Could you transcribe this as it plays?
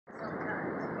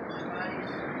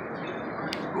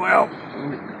Well,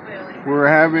 we're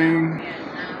having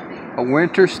a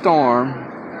winter storm,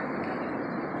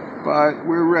 but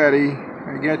we're ready.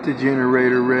 I got the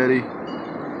generator ready.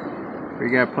 We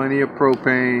got plenty of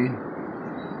propane,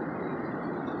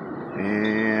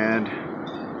 and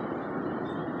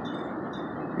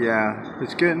yeah,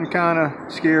 it's getting kind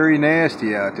of scary,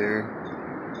 nasty out there.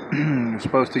 We're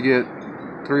supposed to get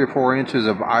 3 or 4 inches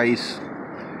of ice,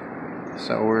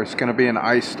 so it's going to be an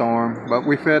ice storm. But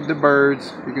we fed the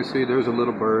birds. You can see there's a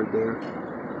little bird there.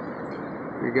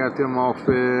 We got them all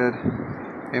fed,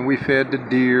 and we fed the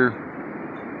deer,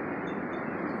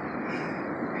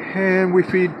 and we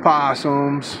feed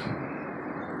possums.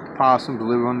 Possums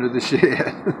live under the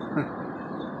shed.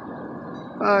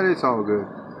 But it's all good.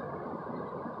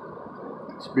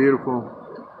 It's beautiful.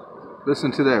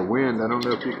 Listen to that wind. I don't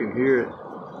know if you can hear it.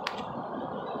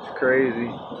 It's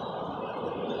crazy.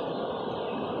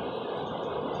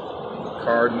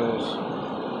 Cardinals.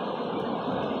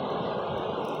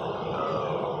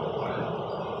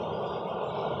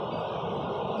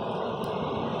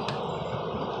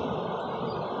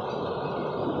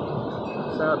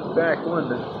 It's out the back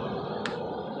window.